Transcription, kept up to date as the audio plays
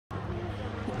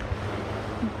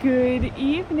Good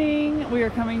evening. We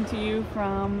are coming to you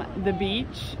from the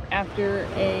beach after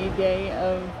a day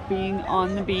of being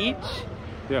on the beach.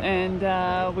 Yeah.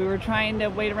 And we were trying to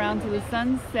wait around till the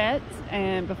sunset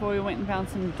and before we went and found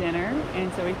some dinner.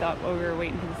 And so we thought while we were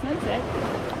waiting for the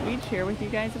sunset, we'd share with you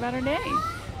guys about our day.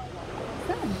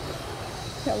 So,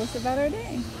 tell us about our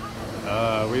day.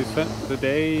 We spent the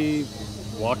day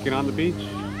walking on the beach.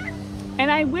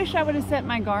 And I wish I would have set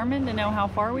my Garmin to know how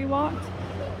far we walked.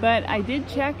 But I did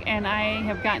check and I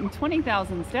have gotten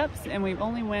 20,000 steps and we've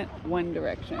only went one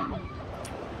direction.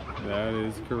 That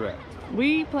is correct.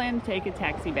 We plan to take a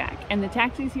taxi back. And the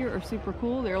taxis here are super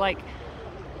cool. They're like,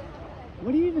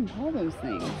 what do you even call those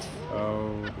things?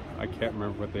 Oh, I can't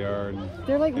remember what they are.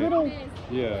 They're like little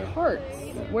carts.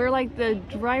 Where like the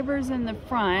driver's in the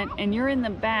front and you're in the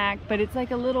back, but it's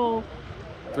like a little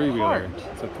three-wheeler. cart.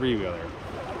 It's a three-wheeler.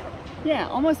 Yeah,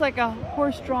 almost like a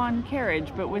horse-drawn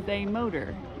carriage, but with a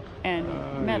motor and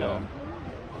metal.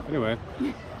 Yeah. Anyway,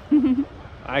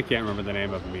 I can't remember the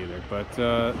name of them either, but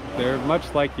they're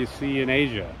much like you see in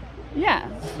Asia. Yeah.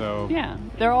 So yeah,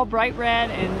 they're all bright red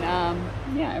and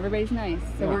yeah, everybody's nice.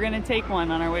 So we're gonna take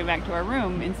one on our way back to our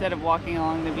room instead of walking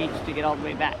along the beach to get all the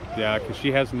way back. Yeah, because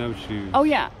she has no shoes. Oh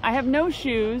yeah, I have no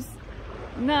shoes,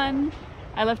 none.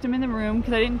 I left them in the room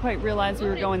because I didn't quite realize we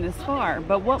were going this far.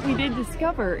 But what we did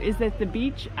discover is that the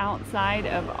beach outside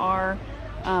of our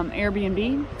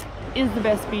Airbnb is the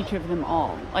best beach of them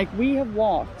all. Like, we have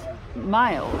walked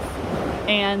miles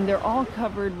and they're all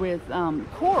covered with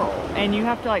coral, and you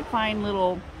have to like find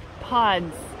little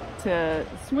pods to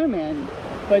swim in.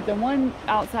 But the one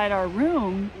outside our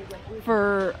room,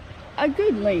 for a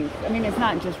good length, I mean, it's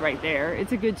not just right there,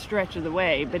 it's a good stretch of the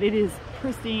way, but it is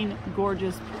pristine,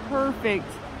 gorgeous, perfect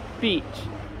beach.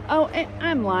 Oh, and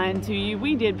I'm lying to you,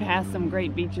 we did pass some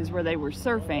great beaches where they were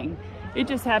surfing. It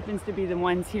just happens to be the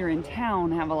ones here in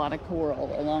town have a lot of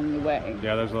coral along the way.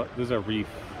 Yeah, there's a reef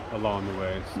along the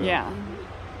way. So. Yeah.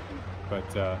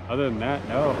 But other than that,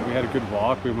 no, we had a good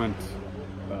walk. We went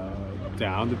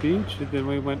down the beach and then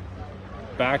we went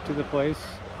back to the place,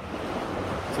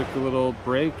 took a little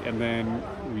break, and then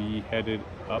we headed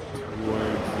up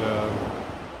towards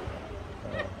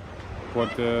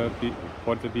Puerto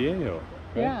Vieho.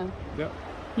 Right? Yeah. Yep.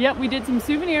 Yep, we did some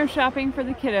souvenir shopping for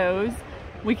the kiddos.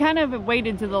 We kind of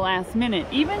waited to the last minute,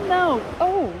 even though,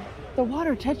 oh, the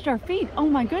water touched our feet. Oh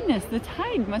my goodness, the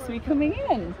tide must be coming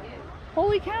in.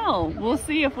 Holy cow. We'll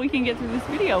see if we can get through this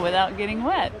video without getting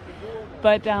wet.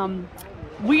 But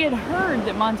we had heard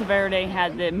that Monteverde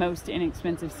had the most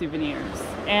inexpensive souvenirs.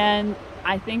 And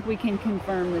I think we can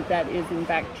confirm that that is in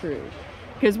fact true.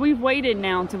 Because we've waited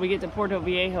now until we get to Puerto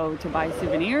Viejo to buy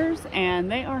souvenirs,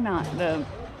 and they are not the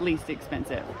least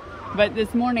expensive. But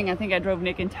this morning, I think I drove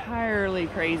Nick entirely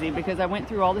crazy because I went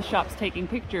through all the shops taking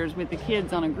pictures with the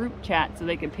kids on a group chat so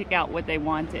they could pick out what they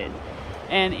wanted.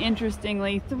 And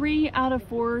interestingly, 3 out of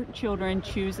 4 children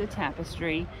choose a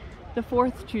tapestry. The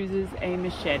 4th chooses a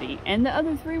machete. And the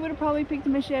other 3 would have probably picked a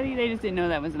machete. They just didn't know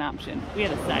that was an option. We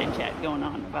had a side chat going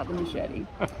on about the machete.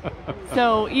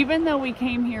 So even though we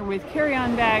came here with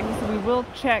carry-on bags, we will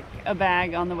check a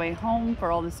bag on the way home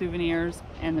for all the souvenirs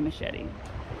and the machete.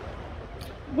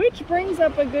 Which brings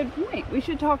up a good point. We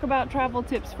should talk about travel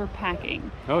tips for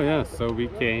packing. Oh yeah, so we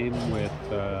came with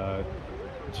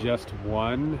just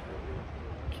one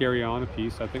carry-on a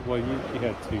piece. I think, well, you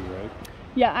had 2, right?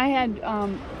 Yeah, I had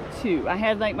 2. I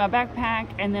had like my backpack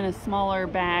and then a smaller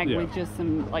bag with just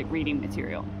some like reading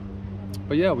material.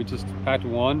 But yeah, we just packed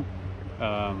one.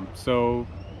 So,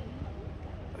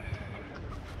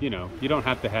 you know, you don't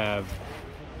have to have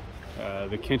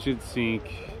the kitchen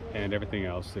sink and everything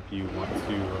else if you want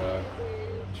to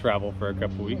travel for a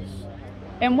couple weeks.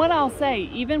 And what I'll say,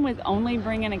 even with only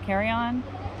bringing a carry-on,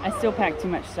 I still pack too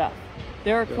much stuff.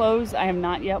 There are clothes I have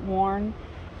not yet worn.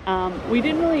 We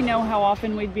didn't really know how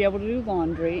often we'd be able to do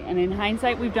laundry, and in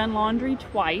hindsight we've done laundry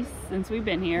twice since we've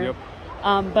been here. Yep.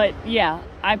 But yeah,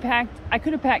 I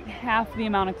could have packed half the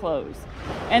amount of clothes.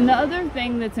 And the other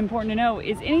thing that's important to know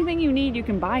is anything you need you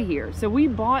can buy here. So we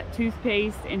bought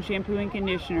toothpaste and shampoo and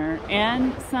conditioner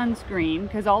and sunscreen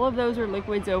because all of those are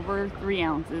liquids over 3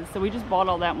 ounces. So we just bought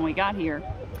all that when we got here.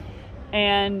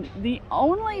 And the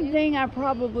only thing I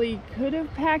probably could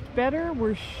have packed better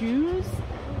were shoes,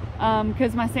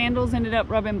 because my sandals ended up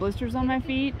rubbing blisters on my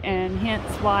feet, and hence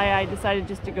why I decided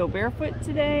just to go barefoot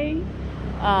today.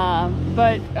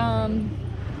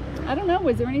 I don't know,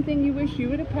 was there anything you wish you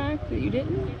would have packed that you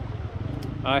didn't?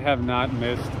 I have not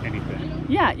missed anything.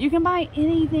 Yeah, you can buy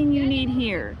anything you need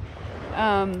here.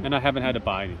 And I haven't had to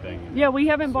buy anything. Yeah, we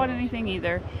haven't bought anything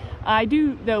either. I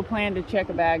do, though, plan to check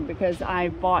a bag because I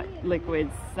bought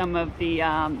liquids, some of the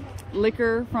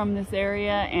liquor from this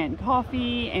area and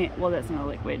coffee, and well, that's not a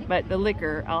liquid, but the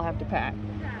liquor I'll have to pack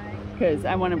because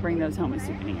I want to bring those home as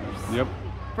souvenirs. Yep.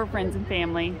 For friends and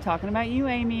family. Talking about you,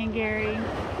 Amy and Gary.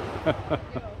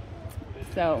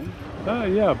 So.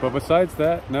 Yeah, but besides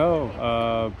that,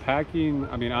 no. Packing,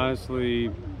 I mean,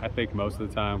 honestly, I think most of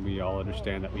the time we all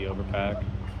understand that we overpack.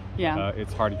 Yeah.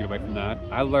 It's hard to get away from that.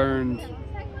 I learned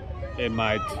in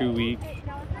my 2-week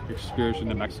excursion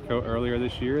to Mexico earlier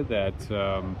this year that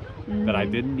that I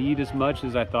didn't need as much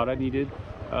as I thought I needed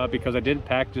because I did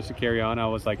pack just to carry on. I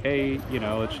was like, hey, you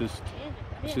know, let's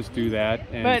just do that.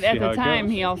 And but see at the how it time,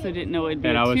 goes. he also didn't know it'd be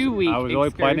And a 2-week I was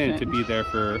only planning to excursion. be there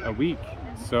for a week,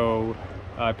 so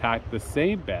I packed the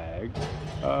same bag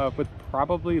with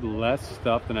probably less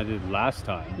stuff than I did last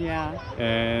time. Yeah.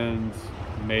 And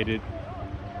made it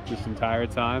this entire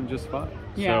time just fine.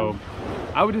 Yeah. So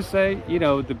I would just say, you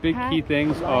know, the big key Pack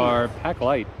things light. are pack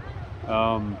light.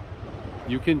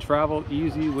 You can travel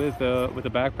easy with a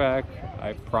backpack.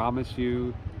 I promise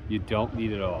you, you don't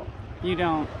need it all. You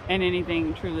don't. And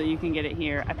anything, truly, you can get it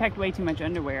here. I packed way too much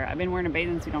underwear. I've been wearing a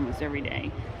bathing suit almost every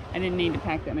day. I didn't need to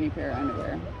pack that many pair of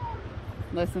underwear.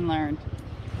 Lesson learned.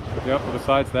 Yep.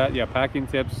 Besides that, yeah, packing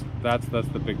tips. That's the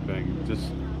big thing.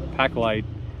 Just pack light.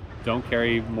 Don't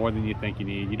carry more than you think you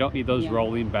need. You don't need those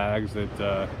rolling bags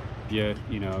that you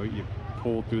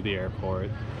pull through the airport.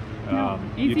 No,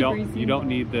 easy you breezy. don't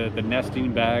need the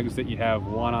nesting bags that you have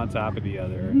one on top of the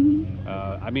other.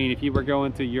 I mean, if you were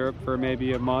going to Europe for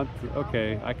maybe a month,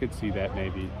 okay, I could see that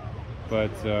maybe.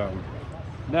 But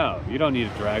no, you don't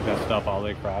need to drag that stuff all the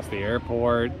way across the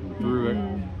airport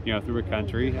through through a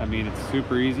country. I mean, it's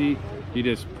super easy. You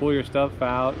just pull your stuff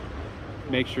out,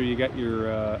 make sure you got your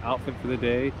outfit for the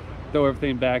day, throw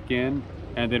everything back in,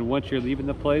 and then once you're leaving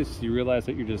the place, you realize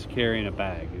that you're just carrying a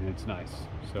bag, and it's nice.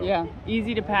 So Yeah,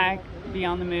 easy to pack, be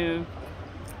on the move.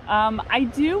 I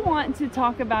do want to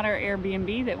talk about our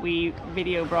Airbnb that we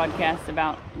video broadcast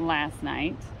about last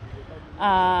night.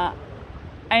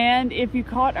 And if you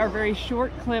caught our very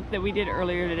short clip that we did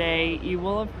earlier today, you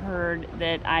will have heard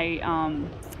that I am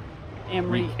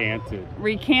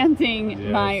recanting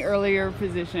Yes. my earlier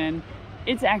position.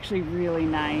 It's actually really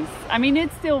nice. I mean,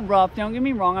 it's still rough, don't get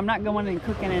me wrong. I'm not going and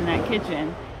cooking in that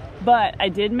kitchen. But I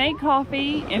did make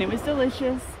coffee and it was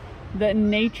delicious. The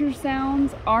nature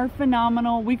sounds are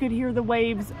phenomenal. We could hear the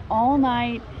waves all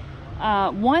night.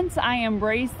 Once I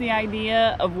embraced the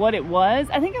idea of what it was,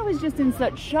 I think I was just in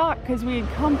such shock because we had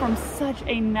come from such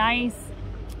a nice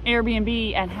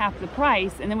Airbnb at half the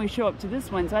price, and then we show up to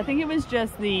this one. So I think it was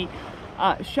just the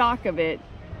shock of it.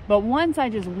 But once I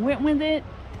just went with it,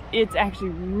 it's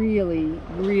actually really,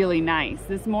 really nice.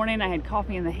 This morning I had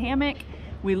coffee in the hammock.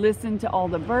 We listened to all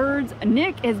the birds.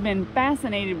 Nick has been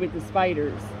fascinated with the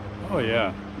spiders. Oh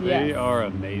yeah, Yes. they are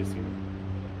amazing.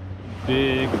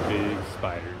 Big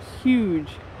spiders. Huge,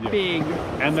 Yeah. big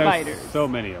And there's spiders. so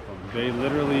many of them. They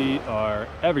literally are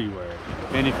everywhere.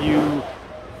 And if you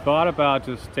thought about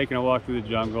just taking a walk through the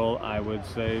jungle, I would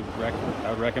say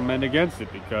I recommend against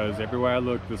it because everywhere I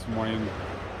looked this morning,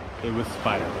 it was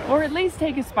spider webs. Or at least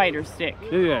take a spider stick.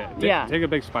 Yeah. Take a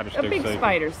big spider stick. A big so you can-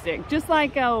 spider stick. Just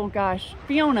like, oh gosh,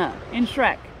 Fiona in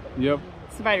Shrek. Yep.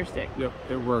 Spider stick. Yep.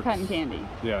 It works. Cotton candy.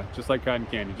 Yeah, just like cotton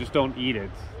candy. Just don't eat it.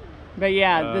 But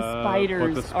yeah, the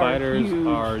spiders, But the spiders are huge.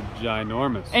 are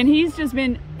ginormous. And he's just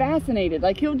been fascinated.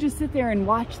 Like, he'll just sit there and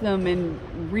watch them and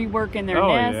rework in their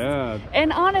nest. Yeah.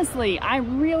 And honestly, I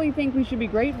really think we should be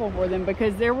grateful for them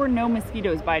because there were no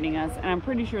mosquitoes biting us. And I'm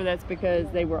pretty sure that's because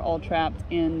they were all trapped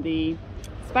in the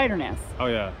spider nest. Oh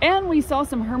yeah. And we saw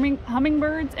some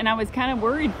hummingbirds, and I was kind of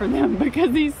worried for them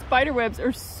because these spider webs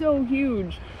are so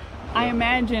huge. I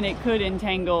imagine it could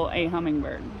entangle a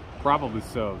hummingbird. Probably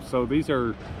so. So these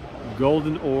are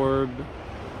golden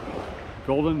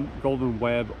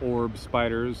web orb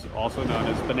spiders, also known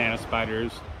as banana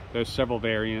spiders. There's several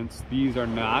variants. These are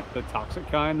not the toxic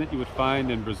kind that you would find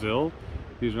in Brazil.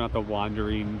 These are not the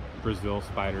wandering Brazil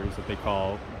spiders that they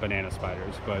call banana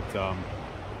spiders, but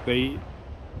they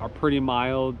are pretty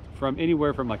mild, from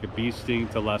anywhere from like a bee sting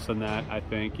to less than that, I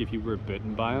think, if you were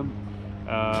bitten by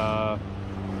them.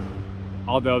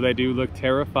 Although they do look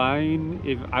terrifying.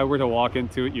 If I were to walk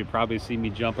into it, you'd probably see me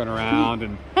jumping around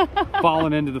and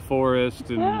falling into the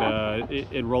forest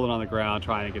and rolling on the ground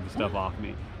trying to get the stuff off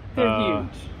me. They're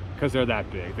huge. Because they're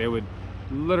that big. They would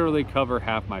literally cover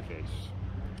half my face.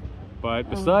 But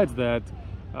besides that,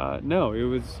 no, it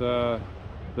was... the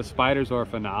spiders are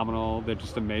phenomenal. They're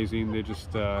just amazing. They're just...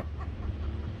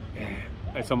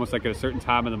 it's almost like at a certain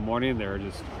time in the morning, they're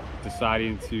just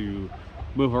deciding to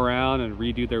move around and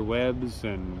redo their webs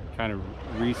and kind of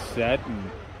reset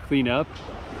and clean up,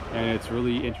 and it's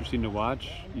really interesting to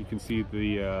watch. You can see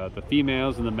the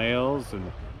females and the males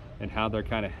and how they're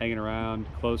kind of hanging around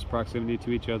close proximity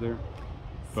to each other.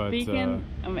 But speaking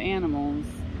of animals,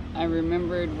 I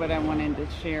remembered what I wanted to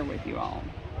share with you all.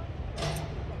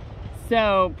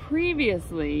 So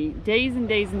previously, days and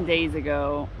days and days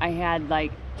ago, I had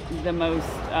like the most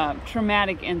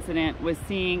traumatic incident was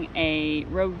seeing a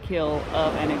roadkill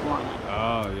of an iguana.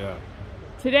 Oh yeah.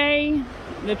 Today,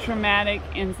 the traumatic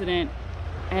incident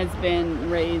has been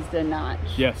raised a notch.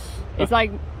 Yes. It's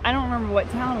like, I don't remember what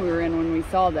town we were in when we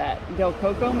saw that. Del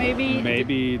Coco, maybe?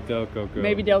 Maybe Del Coco.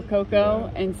 Maybe Del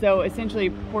Coco. Yeah. And so essentially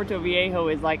Puerto Viejo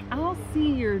is like, I'll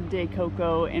see your De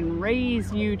Coco and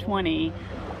raise you 20.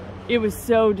 It was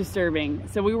so disturbing.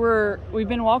 So we've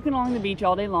been walking along the beach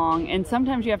all day long, and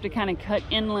sometimes you have to kind of cut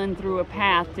inland through a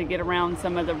path to get around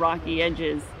some of the rocky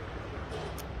edges.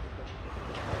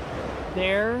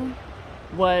 There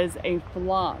was a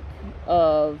flock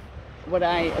of what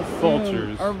I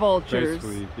assume are vultures,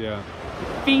 basically, yeah,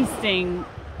 feasting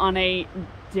on a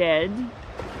dead,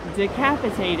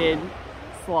 decapitated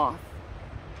sloth.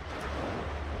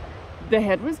 The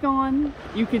head was gone.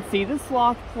 You could see the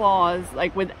sloth claws.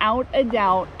 Like, without a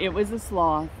doubt, it was a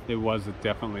sloth. It was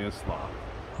definitely a sloth.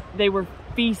 They were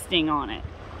feasting on it.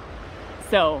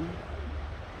 So,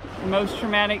 most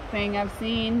traumatic thing I've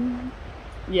seen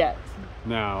yet.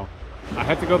 Now, I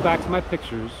had to go back to my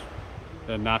pictures,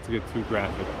 and not to get too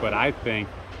graphic, but I think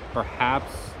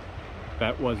perhaps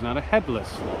that was not a headless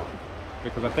sloth,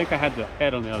 because I think I had the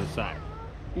head on the other side.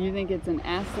 You think it's an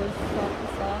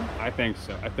assless sloth? I think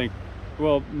so. I think,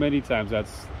 well, many times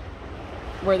that's...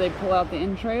 Where they pull out the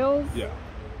entrails? Yeah.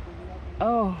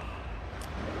 Oh.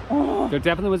 There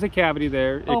definitely was a cavity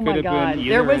there. It Oh could my have God. been either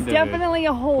There was end of definitely it,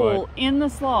 a hole but in the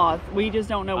sloth. We just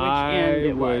don't know which end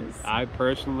it was. I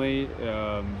personally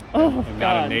am God.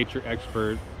 not a nature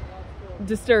expert,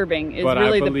 Disturbing is but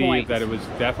really I the believe point. that it was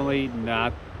definitely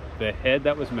not the head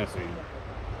that was missing.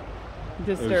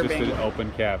 Disturbing. It was just an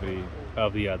open cavity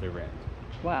of the other end.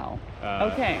 Wow.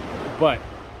 Okay. But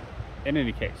in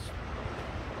any case,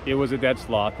 it was a dead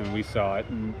sloth, and we saw it.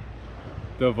 And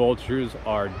the vultures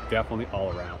are definitely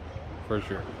all around, for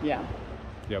sure. Yeah.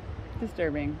 Yep.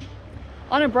 Disturbing.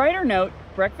 On a brighter note,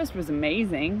 breakfast was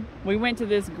amazing. We went to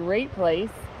this great place.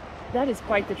 That is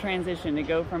quite the transition to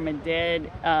go from a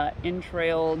dead,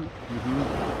 entrailed,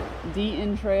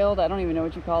 de-entrailed, I don't even know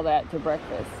what you call that, to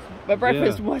breakfast. But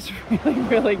breakfast was really,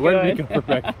 really good. Where did we go for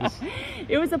breakfast?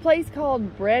 It was a place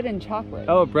called Bread and Chocolate.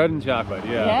 Oh, Bread and Chocolate,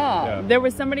 yeah. Yeah. There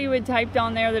was somebody who had typed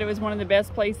on there that it was one of the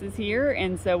best places here,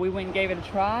 and so we went and gave it a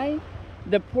try.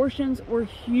 The portions were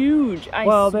huge, I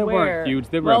swear. They weren't huge.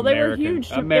 They were well, American. They were huge.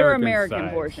 They were American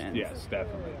portions. Yes,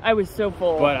 definitely. I was so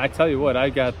full. But I tell you what, I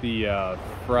got the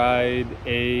fried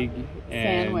egg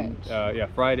and sandwich.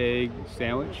 Fried egg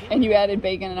sandwich. And you added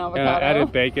bacon and avocado. And I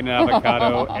added bacon and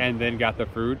avocado, and then got the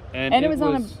fruit. And it was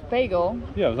on a bagel.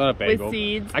 Yeah, it was on a bagel. With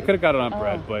seeds. I could have got it on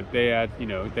bread, but they had,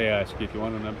 they asked you if you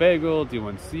want it on a bagel, do you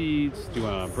want seeds, do you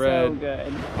want it on bread? So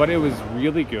good. But it was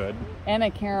really good. And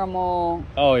a caramel.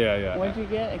 Oh yeah, yeah. What did you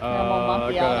get? A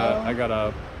caramel macchiato. I got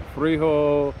a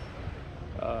frijo.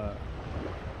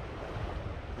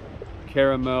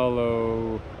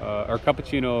 Caramello or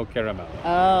cappuccino caramel.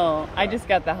 Oh, I just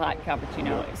got the hot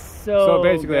cappuccino. It's so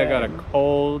basically good. I got a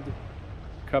cold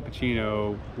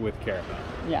cappuccino with caramel.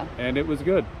 Yeah. And it was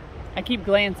good. I keep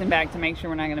glancing back to make sure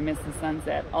we're not going to miss the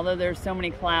sunset. Although there's so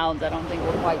many clouds, I don't think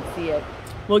we'll quite see it.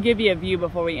 We'll give you a view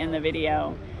before we end the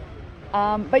video.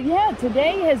 But yeah,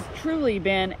 today has truly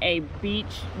been a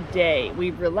beach day.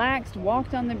 We've relaxed,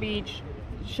 walked on the beach,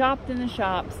 shopped in the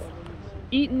shops,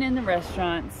 eaten in the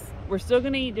restaurants. We're still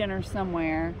going to eat dinner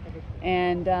somewhere,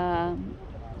 and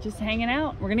just hanging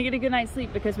out. We're going to get a good night's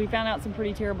sleep because we found out some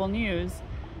pretty terrible news.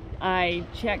 I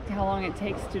checked how long it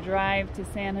takes to drive to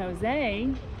San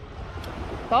Jose.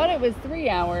 Thought it was 3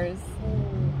 hours.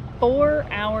 4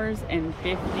 hours and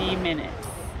 50 minutes.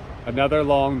 Another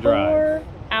long drive. 4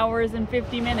 hours and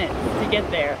 50 minutes to get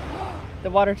there. The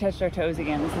water touched our toes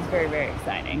again. This is very, very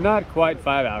exciting. Not quite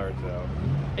 5 hours though.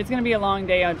 It's going to be a long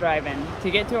day out driving to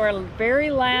get to our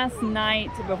very last night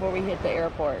before we hit the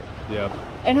airport. Yep.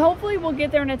 And hopefully we'll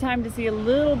get there in a time to see a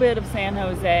little bit of San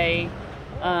Jose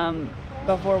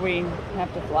before we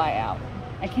have to fly out.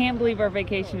 I can't believe our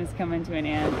vacation is coming to an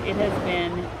end. It has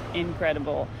been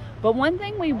incredible. But one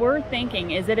thing we were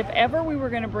thinking is that if ever we were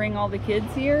going to bring all the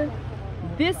kids here,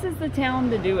 this is the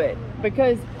town to do it,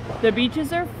 because the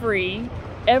beaches are free.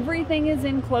 Everything is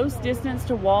in close distance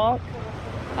to walk.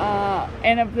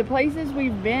 And of the places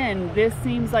we've been, this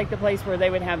seems like the place where they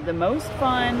would have the most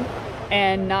fun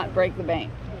and not break the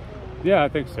bank. Yeah, I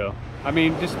think so. I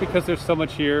mean, just because there's so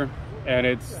much here, and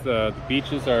it's the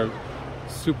beaches are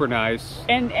super nice,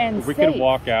 and we safe. can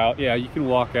walk out. Yeah, you can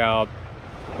walk out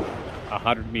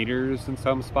 100 meters in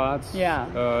some spots. Yeah.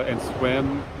 And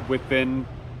swim within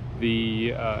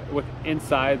the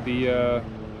inside the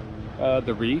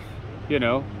reef, you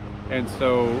know, and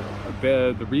so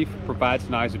the reef provides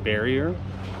a nice barrier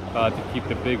to keep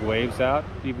the big waves out,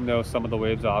 even though some of the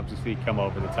waves obviously come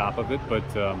over the top of it, but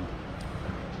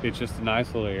it's just a nice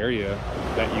little area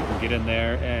that you can get in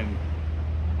there. And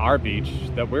our beach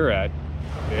that we're at,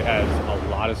 it has a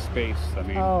lot of space. I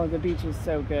mean, oh, the beach is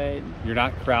so good. You're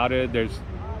not crowded.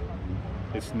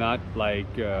 It's not like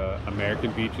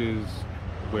American beaches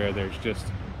where there's just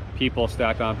people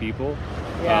stacked on people.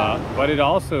 Yeah. But it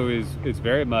also it's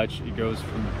very much, it goes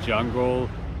from jungle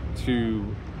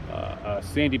to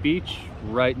sandy beach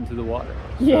right into the water.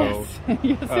 Yes, so,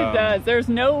 yes it does. There's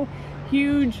no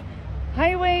huge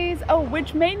highways. Oh,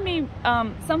 which made me,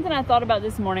 something I thought about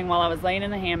this morning while I was laying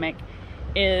in the hammock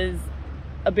is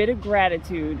a bit of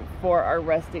gratitude for our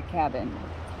rustic cabin.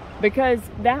 Because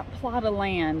that plot of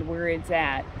land where it's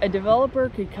at, a developer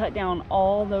could cut down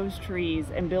all those trees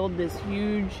and build this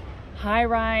huge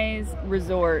high-rise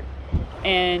resort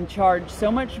and charge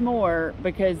so much more,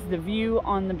 because the view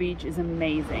on the beach is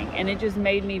amazing. And it just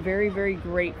made me very, very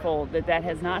grateful that that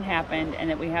has not happened and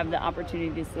that we have the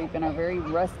opportunity to sleep in our very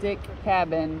rustic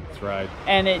cabin. That's right.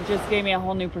 And it just gave me a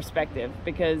whole new perspective,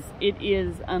 because it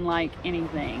is unlike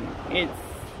anything. It's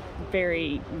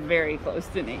very, very close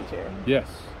to nature. Yes.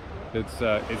 It's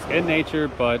in nature,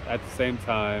 but at the same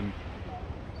time,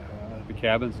 the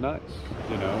cabin's nice.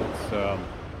 You know, it's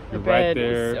you're right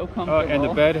there. Is so comfortable. And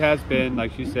the bed has been,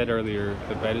 like she said earlier,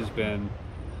 the bed has been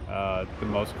the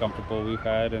most comfortable we've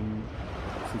had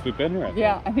since we've been here.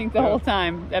 I think the whole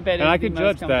time that bed. And I could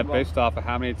judge that based off of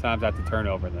how many times I have to turn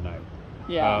over in the night.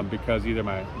 Yeah. Because either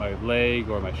my leg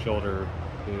or my shoulder,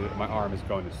 my arm is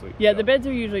going to sleep. Yeah, so. The beds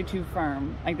are usually too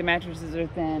firm. Like the mattresses are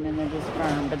thin and they're just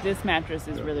firm, but this mattress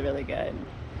is really, really good.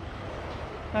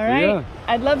 All right, yeah.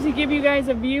 I'd love to give you guys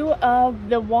a view of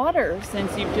the water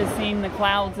since you've just seen the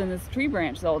clouds and this tree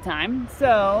branch the whole time.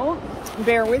 So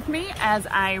bear with me as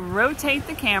I rotate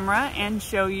the camera and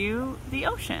show you the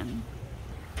ocean.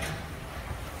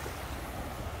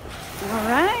 All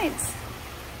right.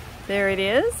 There it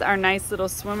is, our nice little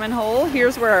swimming hole.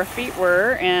 Here's where our feet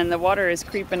were, and the water is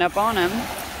creeping up on them.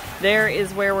 There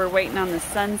is where we're waiting on the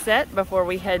sunset before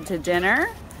we head to dinner.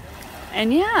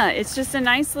 And yeah, it's just a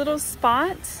nice little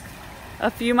spot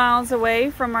a few miles away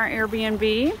from our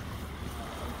Airbnb.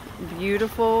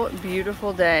 Beautiful,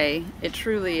 beautiful day. It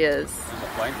truly is.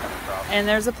 And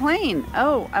there's a plane.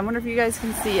 Oh, I wonder if you guys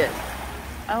can see it.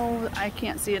 Oh, I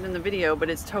can't see it in the video, but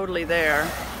it's totally there.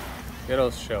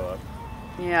 It'll show up.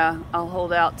 Yeah, I'll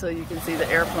hold out till you can see the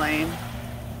airplane.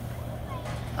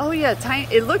 Oh yeah,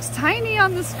 it looks tiny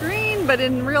on the screen, but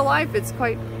in real life it's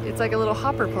like a little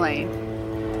hopper plane.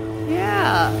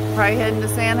 Yeah, probably heading to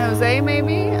San Jose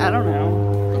maybe? I don't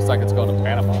know. Looks like it's going to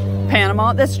Panama.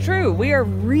 Panama, that's true. We are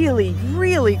really,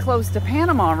 really close to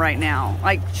Panama right now.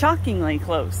 Like shockingly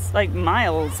close, like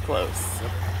miles close.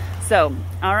 Yep. So,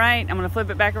 all right, I'm gonna flip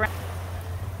it back around.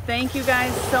 Thank you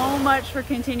guys so much for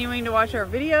continuing to watch our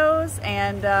videos,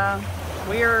 and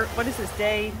we're, what is this,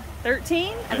 day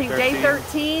 13? I think day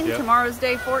 13, yep. Tomorrow's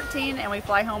day 14, and we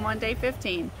fly home on day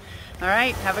 15. All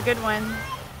right, have a good one.